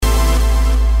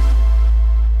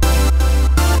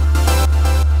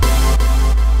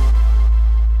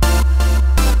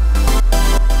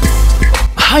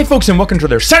Hi, folks, and welcome to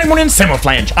their Saturday morning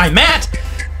Flange. I'm Matt.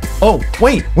 Oh,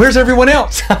 wait, where's everyone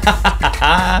else?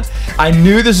 I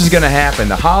knew this was going to happen.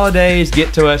 The holidays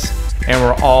get to us, and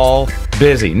we're all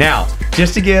busy. Now,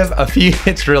 just to give a few,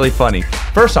 it's really funny.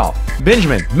 First off,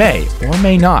 Benjamin may or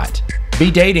may not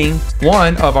be dating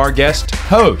one of our guest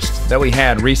hosts that we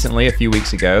had recently a few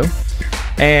weeks ago.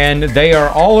 And they are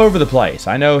all over the place.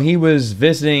 I know he was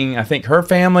visiting, I think, her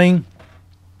family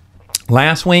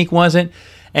last week, was it?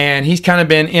 And he's kind of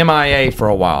been MIA for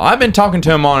a while. I've been talking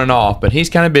to him on and off, but he's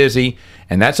kind of busy,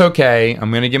 and that's okay. I'm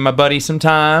going to give my buddy some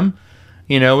time,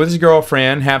 you know, with his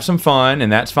girlfriend, have some fun, and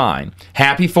that's fine.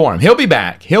 Happy for him. He'll be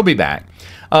back. He'll be back.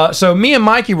 So me and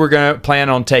Mikey were going to plan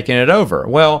on taking it over.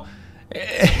 Well,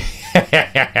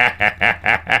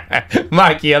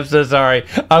 Mikey, I'm so sorry.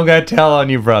 I'm going to tell on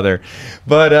you, brother.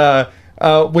 But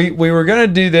we were going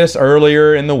to do this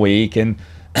earlier in the week, and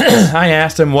I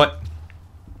asked him what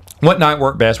night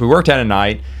worked best. We worked out a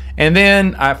night, and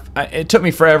then it took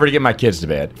me forever to get my kids to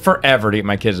bed.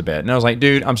 And I was like,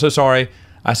 dude, I'm so sorry.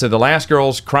 I said, the last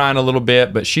girl's crying a little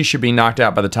bit, but she should be knocked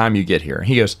out by the time you get here.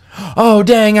 He goes, oh,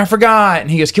 dang, I forgot.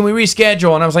 And he goes, can we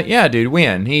reschedule? And I was like, yeah, dude,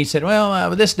 when? He said,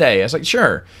 well, this day. I was like,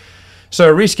 sure.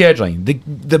 So rescheduling.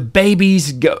 The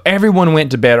babies, everyone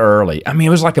went to bed early. I mean,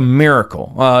 it was like a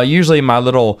miracle. Usually my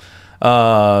little...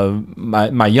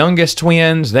 my youngest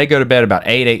twins, they go to bed about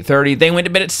 8:30. They went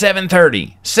to bed at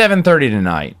 7:30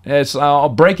 tonight. It's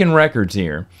breaking records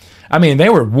here. I mean, they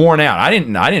were worn out. I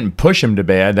didn't push them to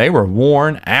bed. They were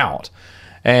worn out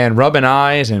and rubbing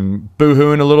eyes and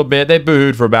boo-hooing a little bit. They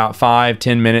boo-hooed for about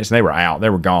 5-10 minutes and they were out.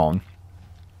 They were gone.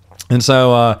 And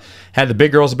so had the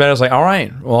big girls to bed. I was like, all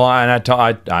right. Well, and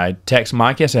I text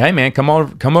Mikey. I said, hey man, come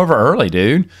over early,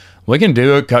 dude. We can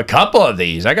do a couple of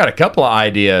these. I got a couple of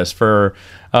ideas for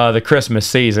the Christmas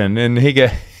season. And he go,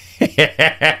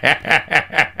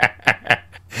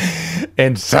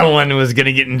 and someone was going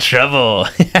to get in trouble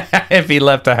if he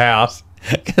left the house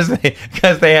because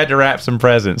they had to wrap some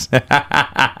presents.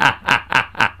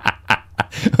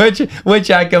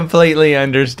 which I completely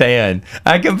understand.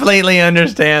 I completely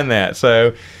understand that.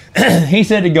 So he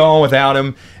said to go on without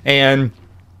him. And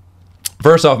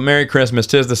first off, Merry Christmas,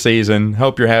 'tis the season.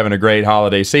 Hope you're having a great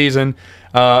holiday season.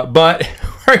 But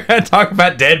we're going to talk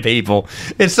about dead people.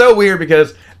 It's so weird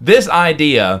because this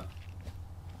idea,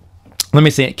 let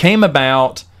me see, it came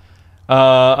about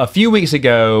a few weeks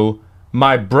ago.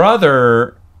 My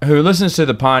brother, who listens to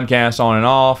the podcast on and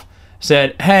off,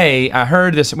 said, hey, I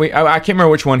heard this. I can't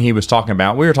remember which one he was talking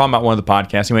about. We were talking about one of the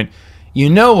podcasts. He went, you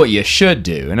know what you should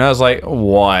do? And I was like,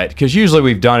 what? Because usually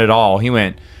we've done it all. He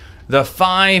went, the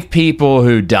 5 people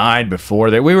who died before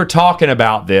that. We were talking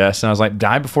about this, and I was like,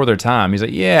 died before their time? He's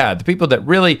like, yeah, the people that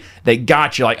really, they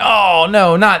got you, like, oh,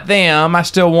 no, not them. I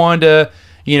still wanted to,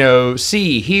 you know,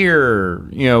 see, hear,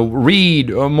 you know, read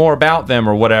more about them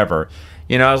or whatever.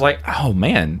 You know, I was like, oh,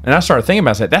 man. And I started thinking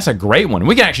about that. That's a great one.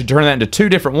 We can actually turn that into 2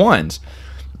 different ones.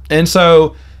 And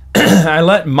so I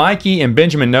let Mikey and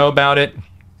Benjamin know about it.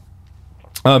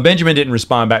 Benjamin didn't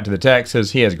respond back to the text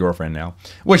because he has a girlfriend now,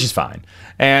 which is fine.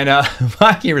 And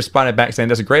Mikey responded back saying,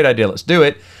 that's a great idea. Let's do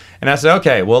it. And I said,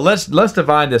 okay, well, let's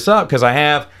divide this up because I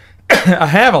have I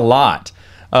have a lot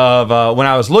of, when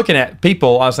I was looking at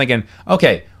people, I was thinking,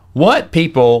 okay, what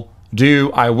people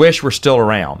do I wish were still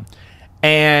around?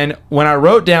 And when I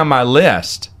wrote down my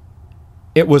list,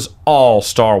 it was all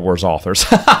Star Wars authors.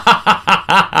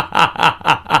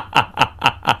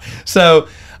 So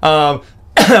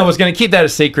I was going to keep that a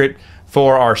secret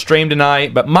for our stream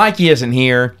tonight, but Mikey isn't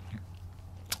here,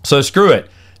 so screw it.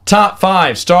 Top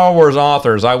 5 Star Wars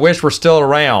authors I wish were still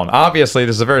around. Obviously,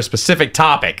 this is a very specific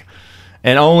topic,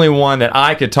 and only one that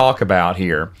I could talk about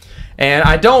here. And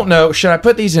I don't know, should I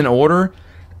put these in order?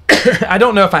 I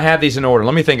don't know if I have these in order.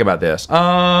 Let me think about this.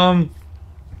 Yeah,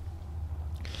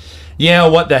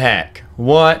 what the heck?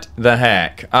 What the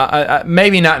heck?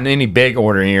 Maybe not in any big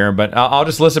order here, but I'll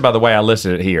just list it by the way I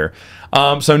listed it here.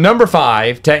 So number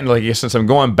 5, technically, since I'm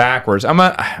going backwards,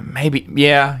 maybe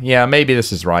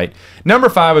this is right. Number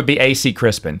 5 would be A.C.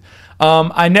 Crispin.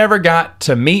 I never got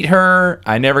to meet her.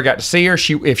 I never got to see her.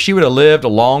 If she would have lived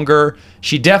longer,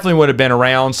 she definitely would have been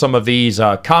around some of these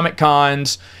Comic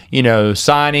Cons, you know,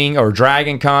 signing or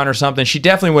Dragon Con or something. She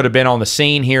definitely would have been on the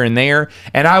scene here and there,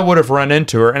 and I would have run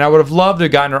into her, and I would have loved to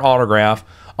have gotten her autograph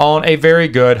on a very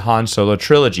good Han Solo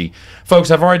trilogy. Folks,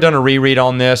 I've already done a reread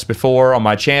on this before on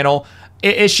my channel.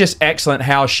 It's just excellent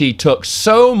how she took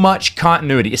so much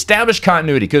continuity, established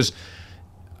continuity, because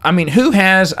I mean, Luke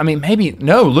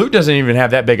doesn't even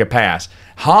have that big a past.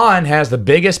 Han has the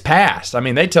biggest past. I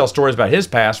mean, they tell stories about his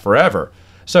past forever.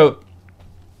 So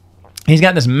he's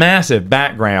got this massive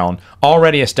background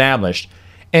already established,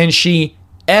 and she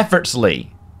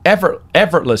effortlessly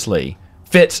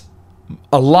fits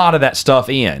a lot of that stuff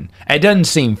in. It doesn't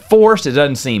seem forced. It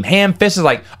doesn't seem ham-fisted.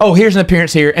 Like, oh, here's an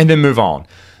appearance here, and then move on.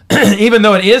 Even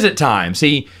though it is at times.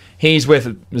 He's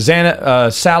with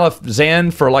Salif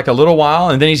Zan for like a little while,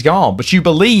 and then he's gone. But you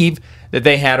believe that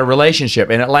they had a relationship,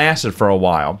 and it lasted for a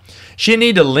while. She didn't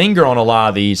need to linger on a lot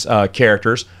of these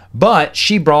characters, but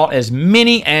she brought as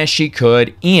many as she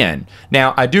could in.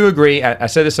 Now, I do agree. I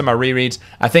said this in my rereads.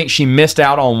 I think she missed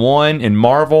out on one in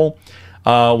Marvel.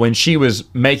 When she was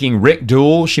making Rick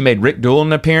Duell, she made Rick Duell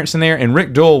an appearance in there, and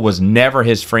Rick Duell was never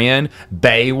his friend.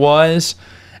 Bay was.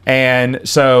 And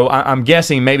so I'm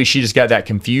guessing maybe she just got that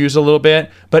confused a little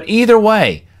bit. But either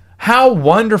way, how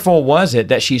wonderful was it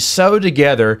that she sewed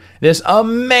together this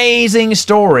amazing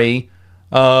story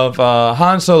of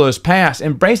Han Solo's past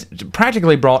and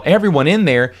practically brought everyone in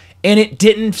there, and it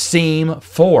didn't seem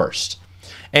forced.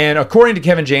 And according to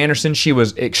Kevin J. Anderson, she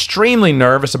was extremely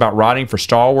nervous about writing for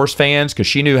Star Wars fans because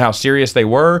she knew how serious they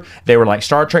were. They were like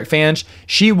Star Trek fans.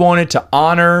 She wanted to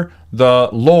honor the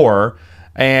lore,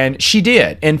 and she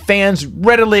did. And fans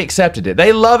readily accepted it.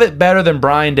 They love it better than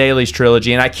Brian Daley's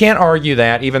trilogy, and I can't argue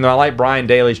that, even though I like Brian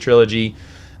Daley's trilogy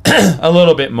a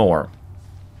little bit more.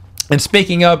 And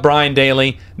speaking of Brian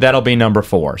Daley, that'll be number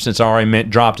 4, since I already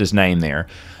dropped his name there.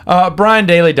 Brian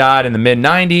Daley died in the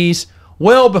mid-90s.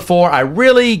 Well before I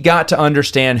really got to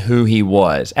understand who he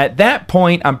was. At that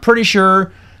point, I'm pretty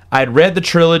sure I'd read the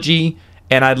trilogy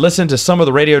and I'd listened to some of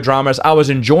the radio dramas. I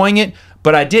was enjoying it,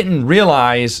 but I didn't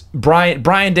realize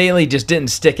Brian Daley just didn't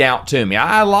stick out to me.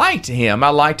 I liked him. I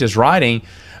liked his writing,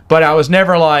 but I was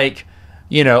never like,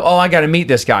 oh, I got to meet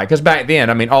this guy. Because back then,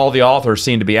 I mean, all the authors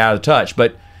seemed to be out of touch,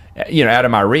 but out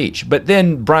of my reach. But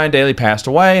then Brian Daley passed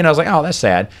away, and I was like, oh, that's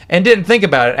sad. And didn't think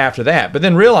about it after that. But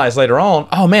then realized later on,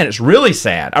 oh, man, it's really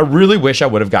sad. I really wish I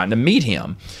would have gotten to meet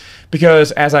him.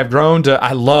 Because as I've grown to,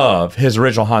 I love his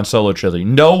original Han Solo trilogy.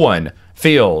 No one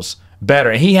feels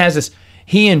better. And he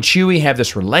and Chewie have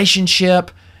this relationship,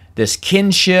 this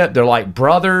kinship. They're like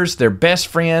brothers. They're best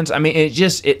friends. I mean,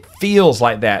 it feels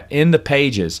like that in the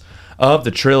pages of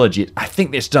the trilogy. I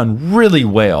think it's done really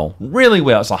well. Really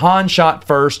well. It's a Han shot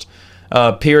first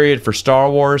period for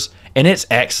Star Wars, and it's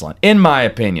excellent, in my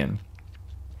opinion.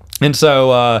 And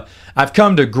so I've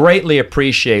come to greatly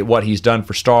appreciate what he's done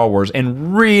for Star Wars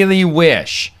and really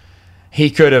wish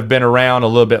he could have been around a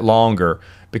little bit longer,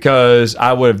 because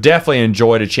I would have definitely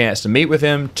enjoyed a chance to meet with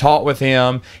him, talk with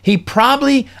him. He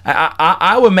probably,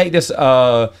 I would make this,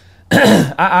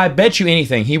 I bet you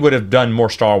anything, he would have done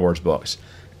more Star Wars books.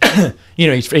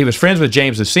 He was friends with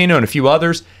James Luceno and a few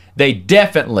others. They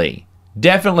definitely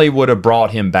would have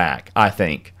brought him back, I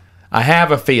think. I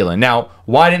have a feeling. Now,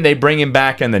 why didn't they bring him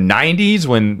back in the 90s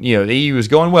when, the EU was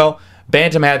going? Well,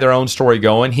 Bantam had their own story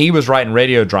going. He was writing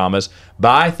radio dramas, but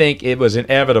I think it was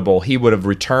inevitable he would have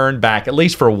returned back, at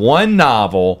least for one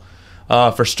novel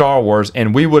for Star Wars,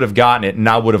 and we would have gotten it, and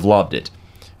I would have loved it.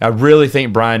 I really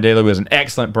think Brian Daley was an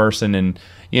excellent person, and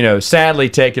sadly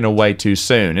taken away too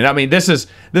soon. And I mean, this is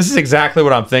exactly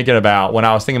what I'm thinking about when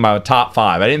I was thinking about top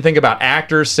 5. I didn't think about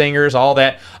actors, singers, all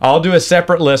that. I'll do a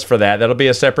separate list for that. That'll be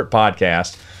a separate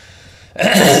podcast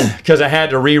because I had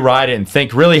to rewrite it and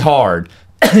think really hard.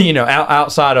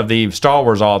 Outside of the Star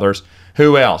Wars authors,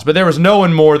 who else? But there was no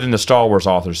one more than the Star Wars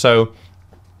authors. So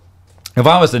if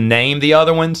I was to name the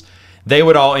other ones, they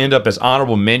would all end up as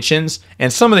honorable mentions.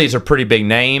 And some of these are pretty big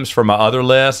names from my other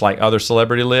list, like other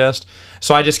celebrity list.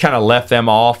 So I just kind of left them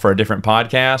off for a different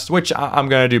podcast, which I'm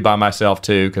going to do by myself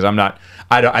too, because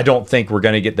I don't think we're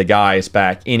going to get the guys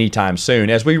back anytime soon.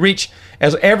 As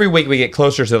every week we get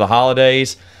closer to the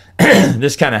holidays,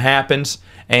 this kind of happens.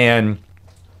 And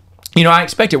I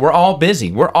expect it. We're all busy.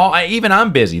 Even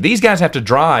I'm busy. These guys have to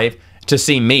drive to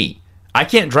see me. I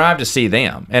can't drive to see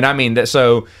them. And I mean,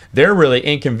 so they're really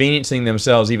inconveniencing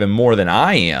themselves even more than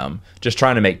I am, just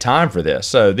trying to make time for this.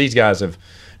 So these guys have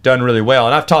done really well.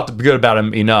 And I've talked good about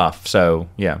them enough. So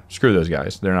yeah, screw those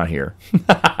guys. They're not here.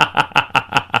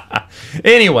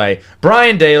 Anyway,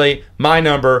 Brian Daley, my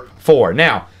number 4.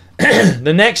 Now,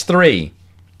 the next 3,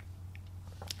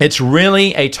 it's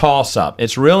really a toss-up.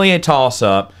 It's really a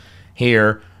toss-up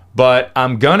here, but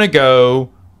I'm going to go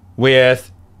with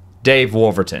Dave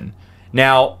Wolverton.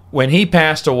 Now, when he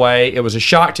passed away, it was a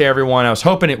shock to everyone. I was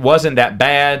hoping it wasn't that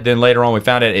bad. Then later on, we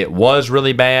found out it was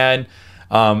really bad.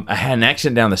 I had an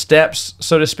accident down the steps,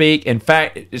 so to speak. In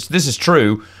fact, this is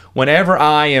true. Whenever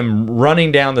I am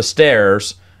running down the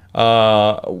stairs,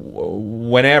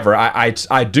 whenever,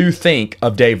 I do think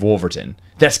of Dave Wolverton.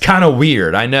 That's kind of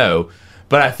weird, I know.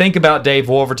 But I think about Dave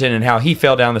Wolverton and how he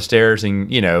fell down the stairs and,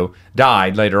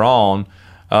 died later on.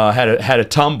 had a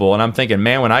tumble, and I'm thinking,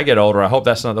 man, when I get older, I hope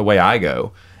that's not the way I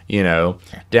go,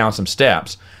 down some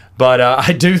steps. But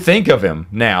I do think of him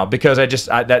now because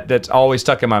that's always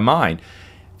stuck in my mind.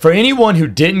 For anyone who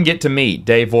didn't get to meet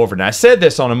Dave Wolverton, I said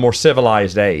this on a more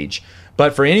civilized age,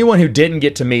 but for anyone who didn't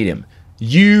get to meet him,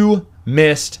 you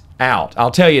missed out.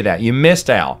 I'll tell you that. You missed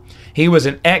out. He was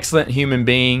an excellent human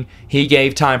being. He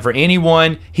gave time for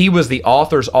anyone. He was the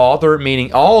author's author,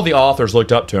 meaning all the authors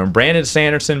looked up to him. Brandon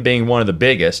Sanderson being one of the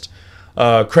biggest,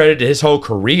 credited his whole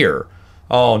career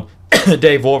on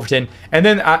Dave Wolverton. And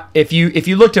then if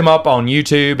you looked him up on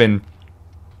YouTube and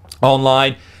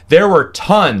online, there were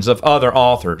tons of other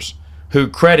authors who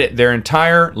credit their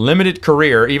entire limited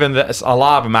career, even a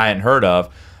lot of them I hadn't heard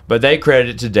of, but they credit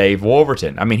it to Dave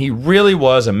Wolverton. I mean, he really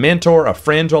was a mentor, a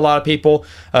friend to a lot of people.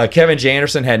 Kevin J.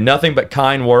 Anderson had nothing but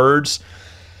kind words.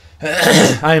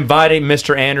 I invited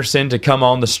Mr. Anderson to come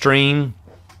on the stream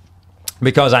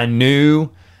because I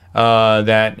knew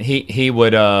that he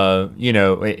would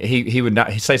he would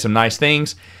not say some nice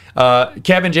things.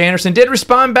 Kevin J. Anderson did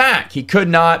respond back. He could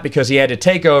not because he had to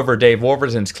take over Dave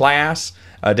Wolverton's class.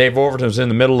 Dave Wolverton was in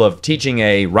the middle of teaching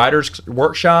a writer's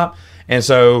workshop, and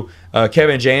so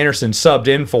Kevin J. Anderson subbed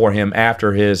in for him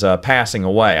after his passing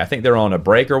away. I think they're on a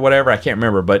break or whatever. I can't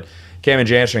remember, but Kevin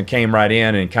J. Anderson came right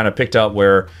in and kind of picked up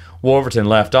where Wolverton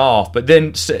left off, but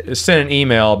then sent an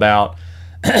email about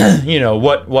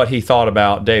what he thought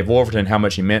about Dave Wolverton, how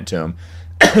much he meant to him,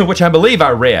 which I believe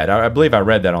I read. I believe I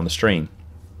read that on the stream.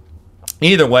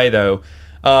 Either way, though,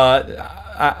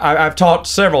 I've talked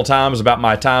several times about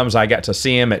my times I got to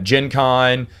see him at Gen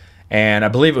Con, and I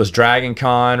believe it was Dragon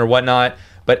Con or whatnot.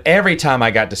 But every time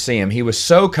I got to see him, he was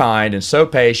so kind and so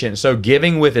patient and so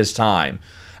giving with his time.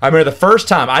 I remember the first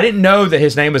time, I didn't know that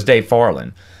his name was Dave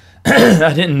Farland.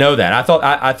 I didn't know that. I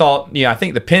thought, I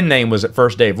think the pen name was at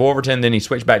first Dave Wolverton, then he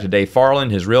switched back to Dave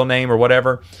Farland, his real name or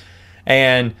whatever.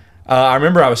 And I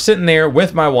remember I was sitting there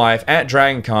with my wife at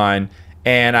Dragon Con,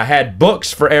 and I had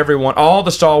books for everyone, all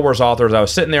the Star Wars authors. I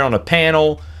was sitting there on a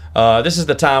panel. This is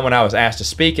the time when I was asked to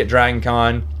speak at Dragon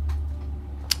Con,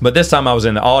 but this time I was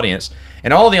in the audience.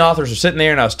 And all the authors were sitting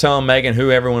there, and I was telling Megan who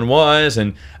everyone was,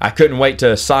 and I couldn't wait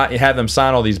to have them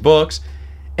sign all these books.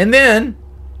 And then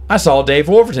I saw Dave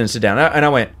Wolverton sit down, and I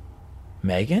went,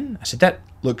 Megan? I said, that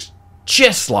looks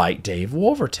just like Dave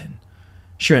Wolverton.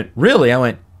 She went, really? I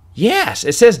went, yes.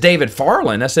 It says David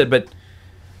Farland. I said,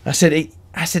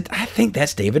 I think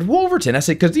that's David Wolverton. I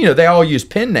said, because, they all use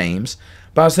pen names.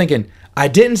 But I was thinking, I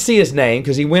didn't see his name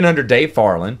because he went under Dave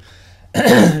Farland.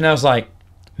 And I was like,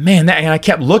 man, and I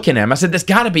kept looking at him. I said, that's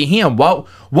got to be him. What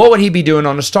would he be doing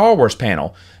on a Star Wars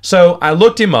panel? So I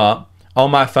looked him up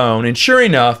on my phone, and sure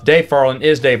enough, Dave Farland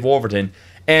is Dave Wolverton,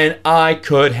 and I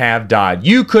could have died.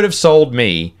 You could have sold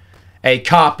me a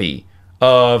copy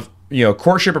of,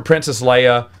 Courtship of Princess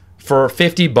Leia for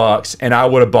 $50, and I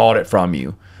would have bought it from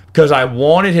you because I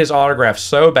wanted his autograph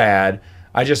so bad.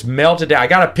 I just melted down. I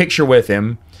got a picture with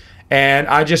him, and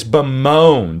I just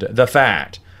bemoaned the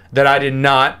fact that I did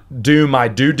not do my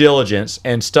due diligence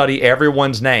and study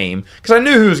everyone's name because I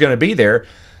knew who was going to be there,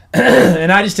 and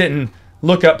I just didn't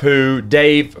look up who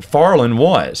Dave Farland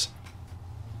was.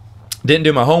 Didn't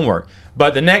do my homework.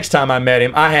 But the next time I met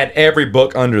him, I had every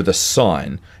book under the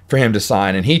sun for him to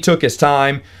sign, and he took his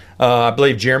time. I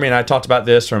believe Jeremy and I talked about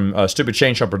this from Stupid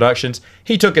Chainsaw Productions.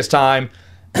 He took his time,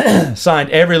 signed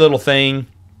every little thing,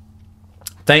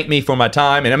 thanked me for my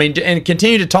time, and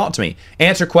continued to talk to me,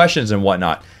 answer questions and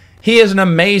whatnot. He is an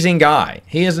amazing guy.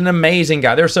 He is an amazing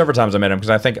guy. There were several times I met him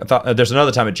because I thought there's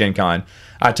another time at Gen Con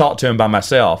I talked to him by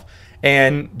myself.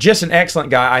 And just an excellent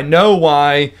guy. I know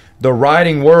why the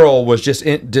writing world was just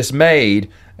dismayed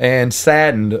and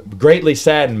greatly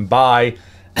saddened by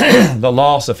the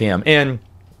loss of him. And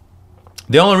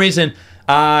the only reason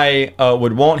I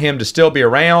would want him to still be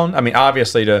around,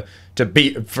 obviously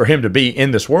for him to be in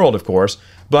this world, of course,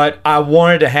 but I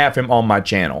wanted to have him on my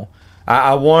channel.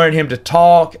 I wanted him to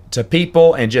talk to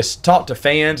people and just talk to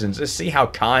fans and just see how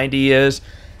kind he is.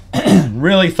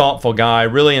 Really thoughtful guy,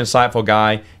 really insightful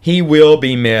guy. He will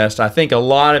be missed. I think a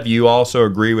lot of you also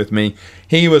agree with me.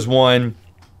 He was one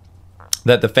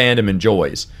that the fandom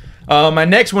enjoys. My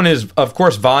next one is, of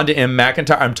course, Vonda M.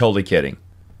 McIntyre. I'm totally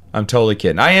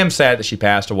kidding. I am sad that she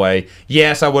passed away.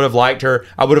 Yes, I would have liked her.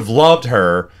 I would have loved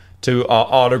her to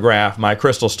autograph my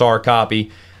Crystal Star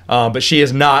copy. But she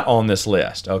is not on this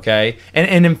list, okay?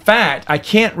 And in fact, I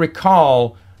can't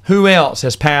recall who else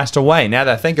has passed away. Now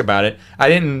that I think about it, I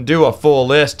didn't do a full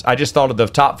list. I just thought of the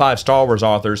top 5 Star Wars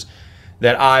authors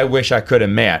that I wish I could have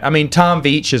met. Tom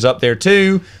Veitch is up there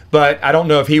too, but I don't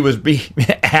know if he was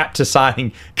apt to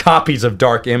signing copies of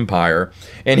Dark Empire,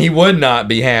 and he would not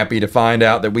be happy to find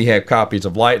out that we have copies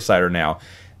of Lightsider now.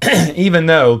 Even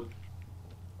though,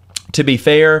 to be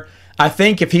fair, I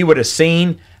think if he would have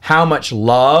seen how much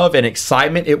love and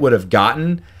excitement it would have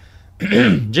gotten,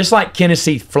 just like Kenneth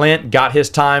C. Flint got his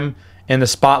time in the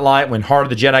spotlight when Heart of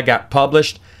the Jedi got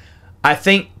published, I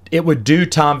think it would do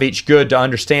Tom Veitch good to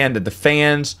understand that the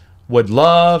fans would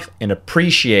love and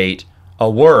appreciate a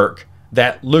work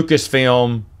that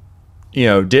Lucasfilm,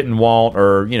 didn't want,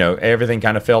 or, everything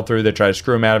kind of fell through. They tried to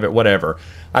screw him out of it, whatever.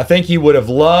 I think he would have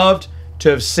loved to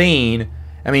have seen,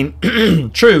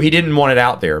 true, he didn't want it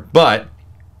out there, but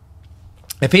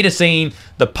if he'd have seen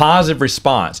the positive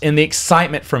response and the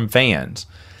excitement from fans,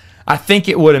 I think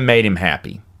it would have made him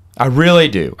happy. I really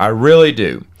do. I really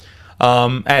do.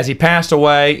 As he passed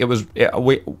away, I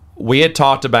had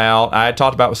talked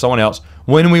about with someone else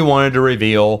when we wanted to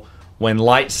reveal when we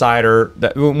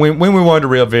wanted to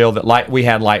reveal that we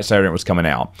had Lightsider and it was coming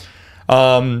out.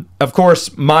 Of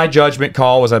course, my judgment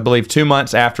call was, I believe, 2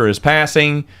 months after his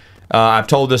passing. I've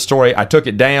told this story. I took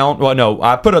it down. Well, no,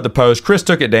 I put up the post. Chris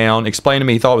took it down, explained to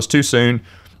me he thought it was too soon.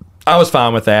 I was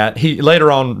fine with that. He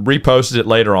later on reposted it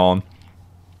later on,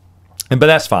 but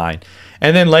that's fine.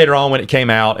 And then later on when it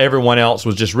came out, everyone else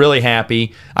was just really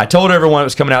happy. I told everyone it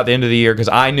was coming out at the end of the year because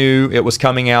I knew it was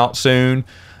coming out soon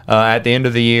at the end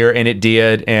of the year, and it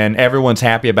did, and everyone's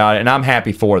happy about it, and I'm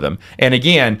happy for them. And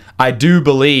again, I do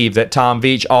believe that Tom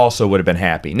Veitch also would have been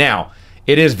happy. Now,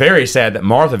 it is very sad that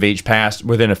Martha Veitch passed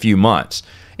within a few months.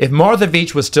 If Martha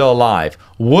Veitch was still alive,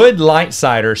 would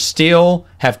Lightsider still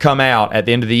have come out at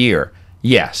the end of the year?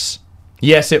 Yes.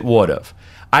 Yes, it would have.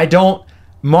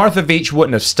 Martha Veitch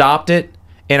wouldn't have stopped it,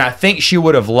 and I think she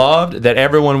would have loved that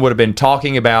everyone would have been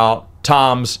talking about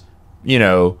Tom's,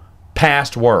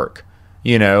 past work,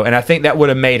 and I think that would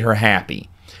have made her happy.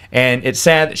 And it's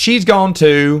sad that she's gone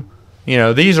too.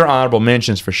 These are honorable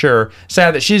mentions for sure.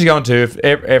 Sad that she's gone too.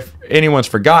 If anyone's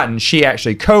forgotten, she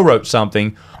actually co-wrote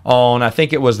something on, I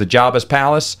think it was the Jabba's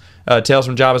Palace, Tales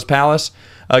from Jabba's Palace.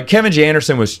 Kevin J.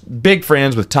 Anderson was big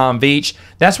friends with Tom Veitch.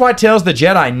 That's why Tales of the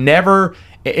Jedi never,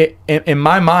 in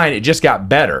my mind, it just got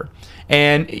better.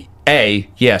 And A,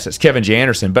 yes, it's Kevin J.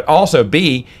 Anderson, but also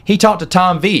B, he talked to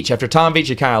Tom Veitch. After Tom Veitch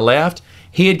had kind of left,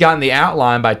 he had gotten the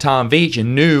outline by Tom Veitch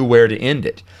and knew where to end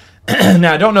it.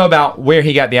 Now, I don't know about where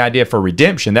he got the idea for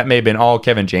Redemption. That may have been all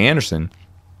Kevin J. Anderson.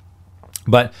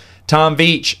 But Tom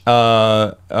Veitch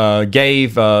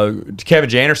gave Kevin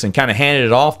J. Anderson, kind of handed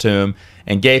it off to him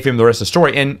and gave him the rest of the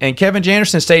story. And Kevin J.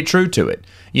 Anderson stayed true to it.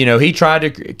 He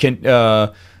tried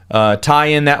to tie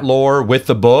in that lore with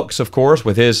the books, of course,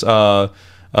 with his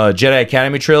Jedi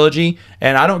Academy trilogy.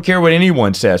 And I don't care what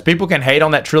anyone says. People can hate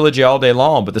on that trilogy all day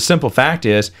long, but the simple fact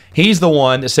is he's the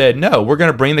one that said, no, we're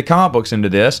going to bring the comic books into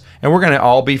this, and we're going to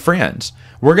all be friends.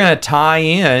 We're going to tie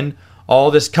in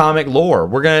all this comic lore.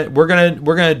 We're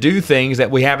gonna do things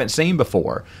that we haven't seen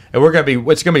before, and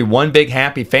it's gonna be one big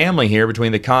happy family here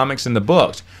between the comics and the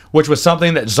books, which was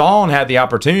something that Zahn had the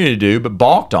opportunity to do but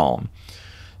balked on.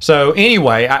 So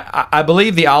anyway, I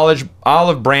believe the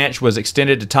olive branch was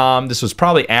extended to Tom. This was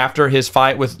probably after his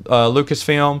fight with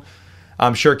Lucasfilm.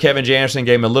 I'm sure Kevin J. Anderson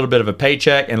gave him a little bit of a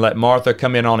paycheck and let Martha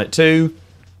come in on it too.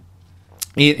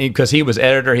 Because he was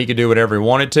editor, he could do whatever he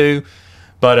wanted to.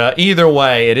 But either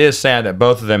way, it is sad that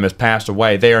both of them has passed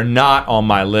away. They are not on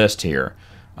my list here.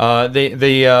 I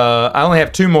only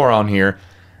have two more on here,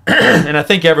 and I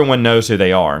think everyone knows who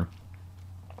they are.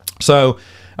 So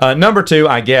number two,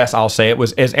 I guess I'll say it,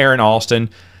 is Aaron Alston.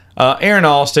 Aaron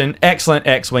Alston, excellent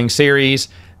X-Wing series.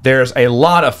 There's a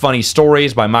lot of funny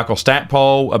stories by Michael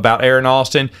Stackpole about Aaron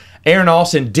Alston. Aaron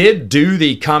Alston did do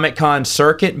the Comic-Con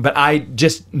circuit, but I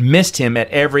just missed him at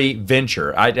every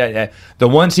venture. The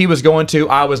ones he was going to,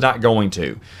 I was not going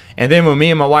to. And then when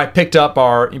me and my wife picked up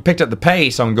the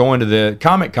pace on going to the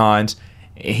Comic-Cons,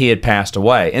 he had passed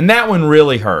away. And that one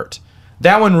really hurt.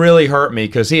 That one really hurt me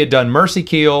because he had done Mercy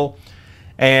Kill,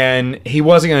 and he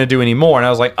wasn't going to do any more. And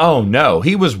I was like, oh no,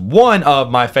 he was one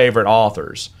of my favorite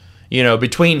authors. You know,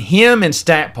 between him and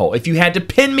Stackpole, if you had to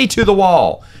pin me to the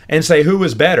wall and say who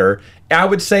was better, I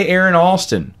would say Aaron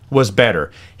Alston was better.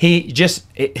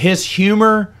 His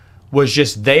humor was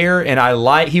just there, and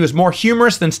he was more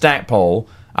humorous than Stackpole,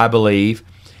 I believe,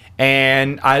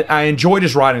 and I enjoyed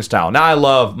his writing style. Now, I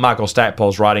love Michael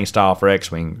Stackpole's writing style for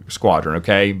X-Wing Squadron,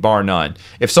 okay, bar none.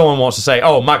 If someone wants to say,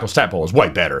 oh, Michael Stackpole is way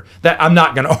better, I'm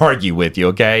not going to argue with you,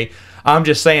 okay? I'm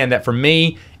just saying that for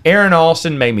me, Aaron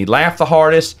Alston made me laugh the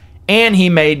hardest, and he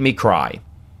made me cry.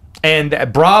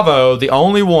 And bravo, the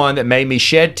only one that made me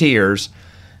shed tears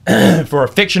for a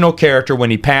fictional character when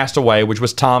he passed away, which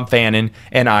was Tom Fannin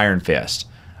and Iron Fist.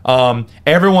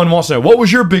 Everyone wants to know, what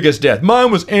was your biggest death?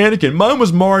 Mine was Anakin. Mine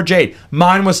was Mara Jade.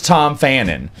 Mine was Tom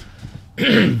Fannin.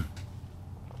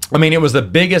 I mean, it was the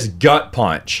biggest gut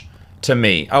punch to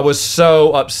me. I was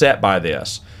so upset by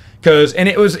this. And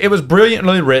it was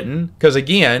brilliantly written, because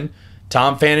again,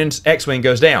 Tom Fannin's X-Wing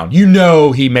goes down. You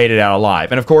know he made it out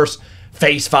alive. And of course,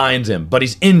 Face finds him, but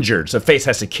he's injured, so Face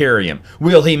has to carry him.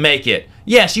 Will he make it?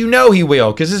 Yes, you know he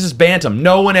will, because this is Bantam.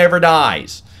 No one ever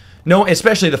dies. No,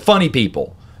 especially the funny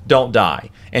people don't die.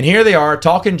 And here they are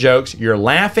talking jokes, you're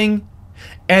laughing,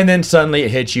 and then suddenly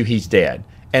it hits you, he's dead.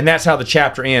 And that's how the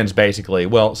chapter ends, basically.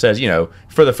 Well, it says,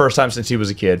 for the first time since he was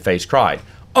a kid, Face cried.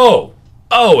 Oh,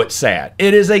 it's sad.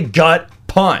 It is a gut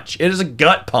punch. It is a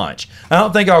gut punch. I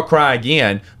don't think I'll cry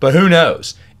again, but who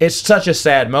knows? It's such a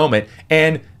sad moment,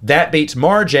 and that beats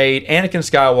Mara Jade, Anakin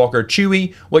Skywalker,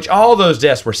 Chewie, which all those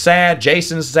deaths were sad.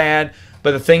 Jason's sad.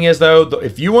 But the thing is, though,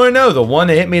 if you want to know the one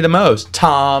that hit me the most,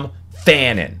 Tom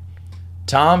Fannin.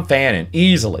 Tom Fannin,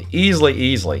 easily.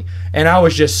 And I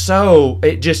was just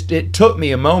it took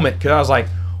me a moment, because I was like,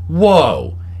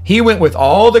 whoa. He went with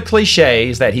all the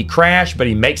cliches that he crashed, but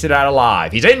he makes it out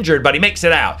alive. He's injured, but he makes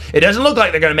it out. It doesn't look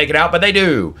like they're going to make it out, but they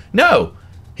do. No.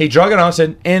 He drug it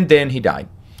on, and then he died.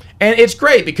 And it's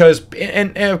great because,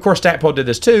 and of course Stackpole did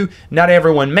this too, not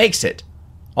everyone makes it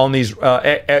on these,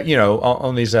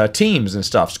 on these teams and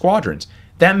stuff, squadrons.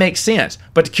 That makes sense.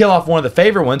 But to kill off one of the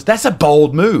favorite ones, that's a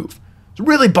bold move. It's a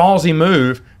really ballsy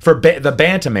move for the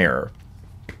Bantam era.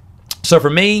 So for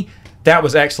me, that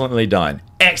was excellently done.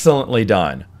 Excellently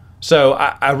done. So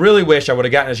I really wish I would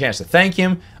have gotten a chance to thank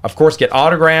him, of course, get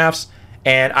autographs.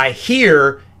 And I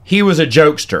hear he was a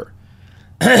jokester.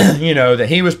 That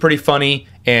he was pretty funny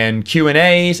in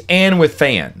Q&As and with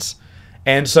fans.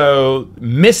 And so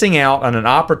missing out on an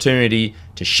opportunity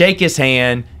to shake his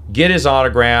hand, get his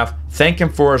autograph, thank him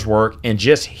for his work, and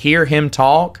just hear him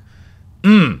talk,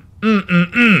 big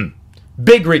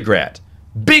regret.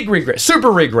 Big regret.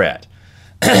 Super regret.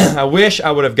 I wish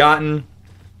I would have gotten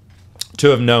to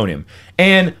have known him.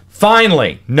 And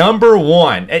finally, number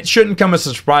one. It shouldn't come as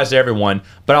a surprise to everyone,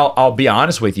 but I'll be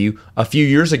honest with you. A few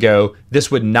years ago, this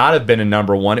would not have been a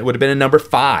number one. It would have been a number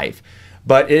 5.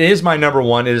 But it is my number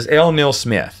one. It is L. Neil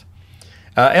Smith.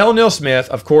 L. Neil Smith,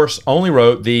 of course, only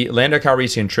wrote the Lando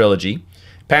Calrissian trilogy.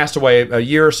 Passed away a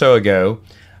year or so ago.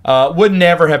 Would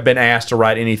never have been asked to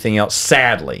write anything else,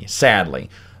 sadly.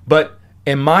 But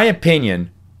in my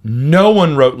opinion, no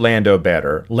one wrote Lando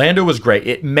better. Lando was great.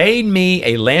 It made me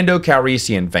a Lando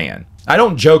Calrissian fan. I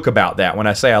don't joke about that when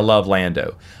I say I love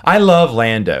Lando. I love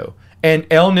Lando. And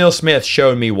L. Neil Smith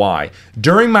showed me why.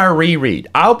 During my reread,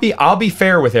 I'll be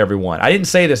fair with everyone. I didn't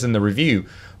say this in the review,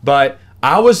 but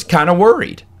I was kind of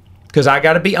worried. Because I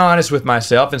got to be honest with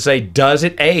myself and say, does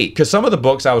it age? Because some of the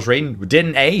books I was reading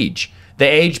didn't age. They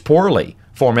aged poorly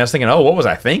for me. I was thinking, what was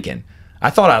I thinking?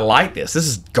 I thought I liked this. This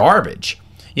is garbage.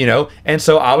 And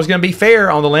so I was going to be fair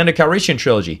on the Lando Calrissian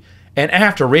trilogy. And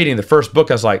after reading the first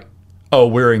book, I was like, oh,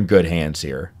 we're in good hands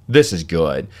here. This is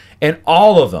good. And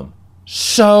all of them,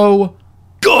 so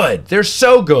good. They're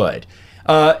so good.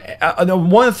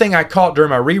 One thing I caught during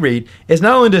my reread is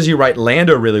not only does he write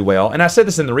Lando really well, and I said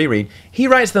this in the reread, he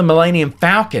writes the Millennium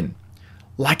Falcon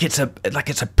like it's a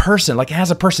person, like it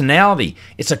has a personality.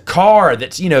 It's a car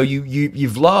that's,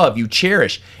 you've loved, you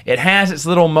cherish. It has its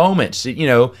little moments,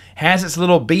 has its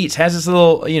little beats, has its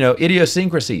little,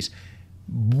 idiosyncrasies.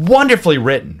 Wonderfully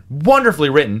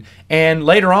written. And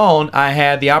later on, I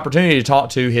had the opportunity to talk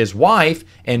to his wife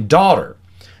and daughter.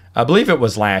 I believe it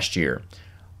was last year.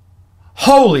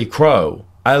 Holy crow.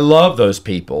 I love those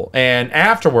people. And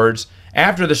afterwards,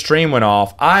 after the stream went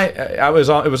off, it was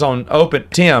on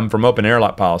Tim from Open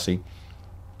Airlock Policy.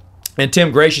 And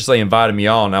Tim graciously invited me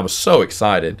on, and I was so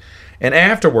excited. And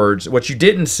afterwards, what you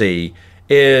didn't see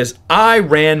is I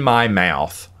ran my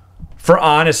mouth for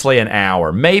honestly an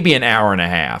hour, maybe an hour and a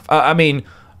half. I mean,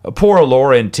 poor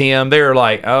Laura and Tim, they were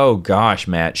like, oh gosh,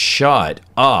 Matt, shut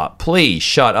up. Please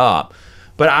shut up.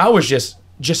 But I was just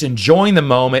enjoying the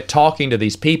moment, talking to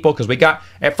these people, because we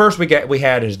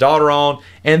had his daughter on,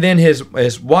 and then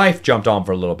his wife jumped on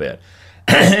for a little bit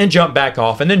and jumped back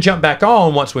off, and then jumped back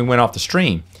on once we went off the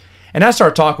stream. And I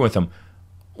started talking with them.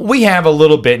 We have a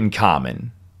little bit in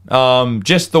common.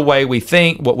 Just the way we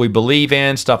think, what we believe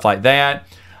in, stuff like that.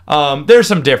 There's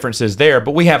some differences there,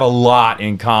 but we have a lot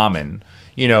in common,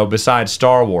 besides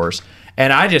Star Wars.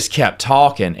 And I just kept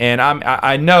talking, and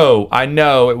I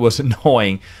know it was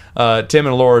annoying. Tim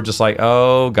and Laura were just like,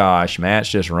 oh gosh, Matt's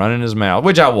just running his mouth,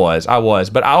 which I was,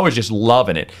 but I was just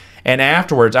loving it. And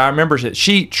afterwards, I remember that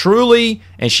she truly,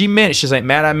 and she meant it, she's like,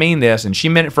 Matt, I mean this, and she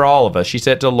meant it for all of us. She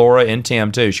said to Laura and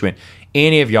Tim too, she went,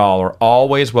 any of y'all are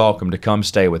always welcome to come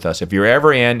stay with us. If you're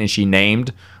ever in, and she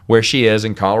named where she is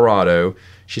in Colorado,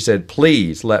 she said,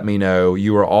 please let me know.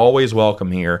 You are always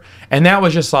welcome here. And that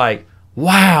was just like,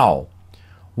 wow.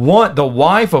 The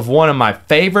wife of one of my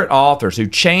favorite authors who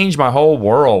changed my whole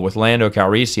world with Lando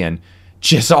Calrissian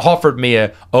just offered me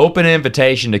an open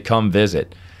invitation to come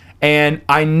visit. And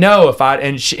I know if I,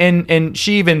 and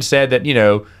she even said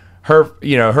that,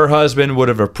 her husband would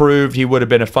have approved. He would have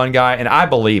been a fun guy, and I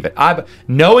believe it.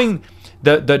 Knowing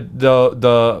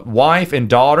the wife and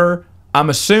daughter, I'm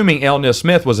assuming L. Neil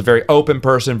Smith was a very open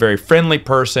person, very friendly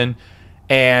person,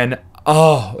 and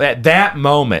at that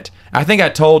moment, I think I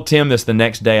told Tim this the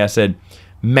next day. I said,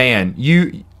 "Man,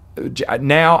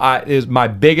 is my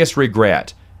biggest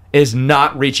regret is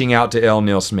not reaching out to L.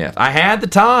 Neil Smith. I had the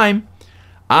time."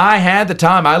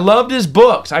 I loved his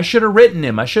books. I should have written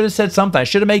him. I should have said something. I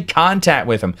should have made contact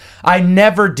with him. I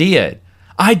never did.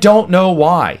 I don't know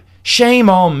why. Shame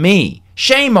on me.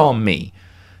 Shame on me.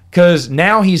 Because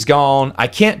now he's gone. I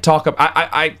can't talk about...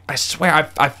 I swear,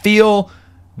 I feel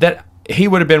that he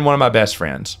would have been one of my best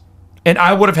friends. And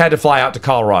I would have had to fly out to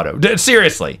Colorado.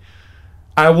 Seriously.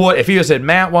 I would. If he had said,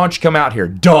 Matt, why don't you come out here?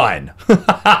 Done.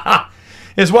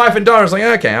 His wife and daughter's like,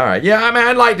 okay, all right. Yeah, I mean,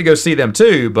 I'd like to go see them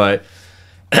too, but...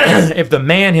 if the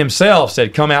man himself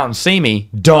said, come out and see me,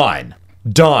 done.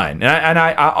 And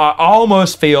I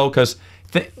almost feel, because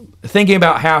thinking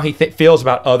about how he feels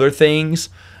about other things,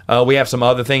 we have some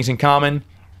other things in common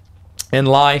in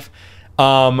life.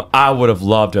 I would have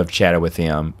loved to have chatted with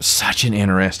him. Such an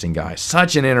interesting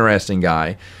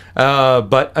guy.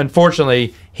 But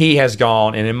unfortunately, he has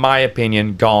gone, and in my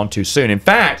opinion, gone too soon. In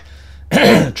fact,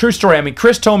 true story, I mean,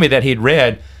 Chris told me that he'd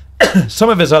read some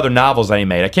of his other novels that he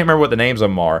made. I can't remember what the names of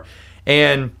them are.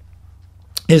 And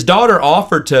his daughter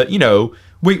offered to,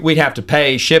 we'd have to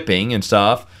pay shipping and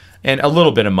stuff and a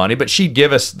little bit of money, but she'd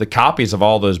give us the copies of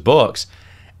all those books.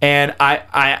 And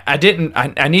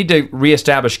I need to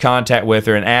reestablish contact with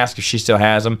her and ask if she still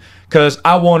has them, because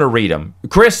I want to read them.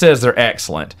 Chris says they're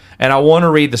excellent, and I want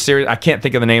to read the series. I can't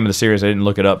think of the name of the series. I didn't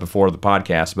look it up before the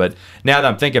podcast, but now that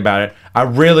I'm thinking about it, I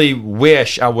really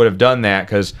wish I would have done that,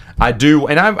 because I do,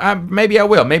 and I maybe I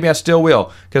will. Maybe I still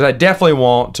will, because I definitely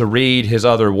want to read his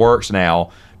other works now,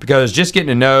 because just getting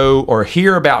to know or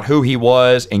hear about who he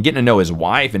was and getting to know his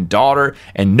wife and daughter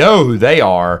and know who they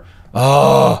are,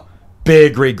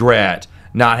 big regret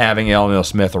not having L. Neil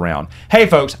Smith around. Hey,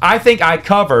 folks, I think I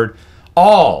covered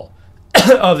all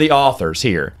of the authors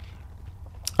here.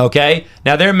 Okay?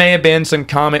 Now, there may have been some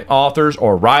comic authors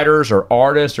or writers or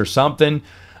artists or something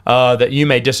that you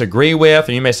may disagree with,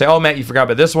 or you may say, oh, Matt, you forgot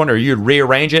about this one, or you'd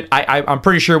rearrange it. I'm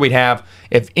pretty sure we'd have,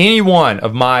 if any one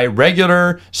of my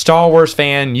regular Star Wars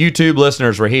fan YouTube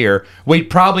listeners were here,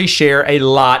 we'd probably share a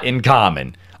lot in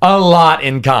common.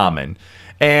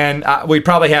 And we'd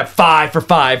probably have 5 for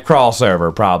 5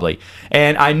 crossover, probably.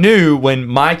 And I knew when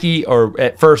Mikey and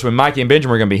Benjamin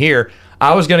were going to be here,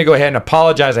 I was going to go ahead and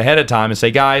apologize ahead of time and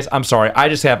say, guys, I'm sorry, I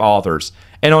just have authors.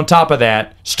 And on top of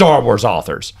that, Star Wars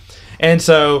authors. And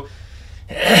so,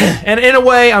 and in a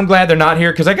way, I'm glad they're not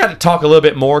here, because I got to talk a little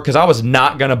bit more, because I was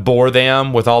not going to bore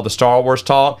them with all the Star Wars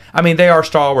talk. I mean, they are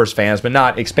Star Wars fans, but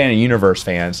not Expanded Universe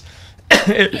fans,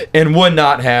 and would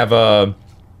not have...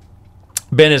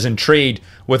 been as intrigued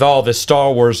with all this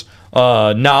Star Wars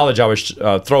knowledge I was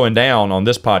throwing down on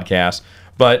this podcast.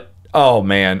 But, oh,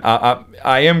 man,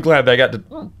 I am glad that I got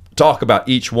to talk about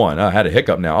each one. I had a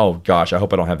hiccup now. Oh, gosh, I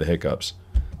hope I don't have the hiccups.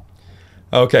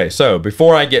 Okay, so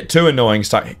before I get too annoying,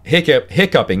 start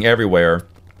hiccuping everywhere,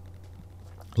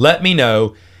 let me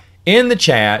know in the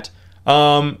chat,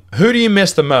 who do you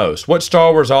miss the most? What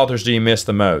Star Wars authors do you miss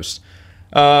the most?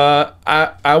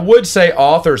 I would say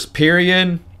authors,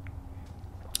 period.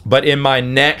 But in my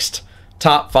next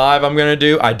top 5 I'm going to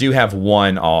do, I do have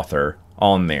one author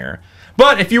on there.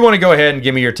 But if you want to go ahead and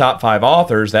give me your top 5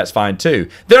 authors, that's fine too.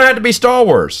 They don't have to be Star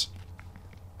Wars.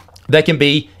 They can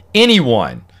be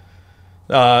anyone.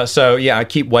 So, yeah, I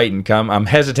keep waiting. I'm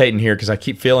hesitating here because I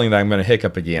keep feeling that I'm going to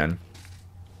hiccup again.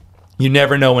 You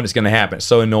never know when it's going to happen. It's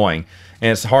so annoying.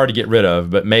 And it's hard to get rid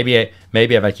of. But maybe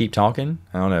if I keep talking,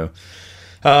 I don't know.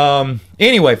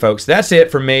 Anyway, folks, that's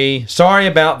it for me. Sorry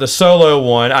about the solo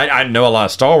one. I know a lot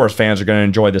of Star Wars fans are going to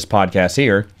enjoy this podcast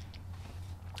here.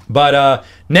 But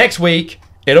next week,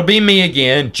 it'll be me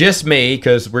again, just me,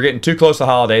 because we're getting too close to the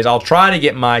holidays. I'll try to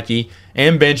get Mikey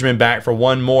and Benjamin back for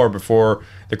one more before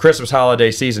the Christmas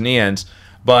holiday season ends.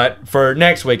 But for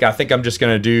next week, I think I'm just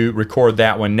going to record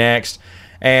that one next.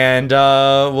 And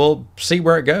we'll see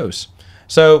where it goes.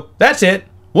 So that's it.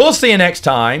 We'll see you next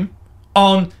time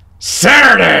on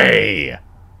Saturday.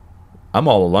 I'm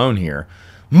all alone here.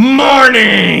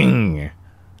 Morning.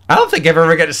 I don't think I've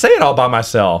ever got to say it all by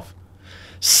myself.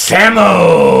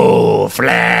 Samouflage.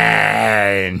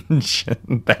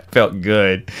 That felt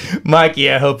good. Mikey,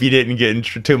 I hope you didn't get in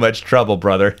too much trouble,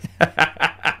 brother.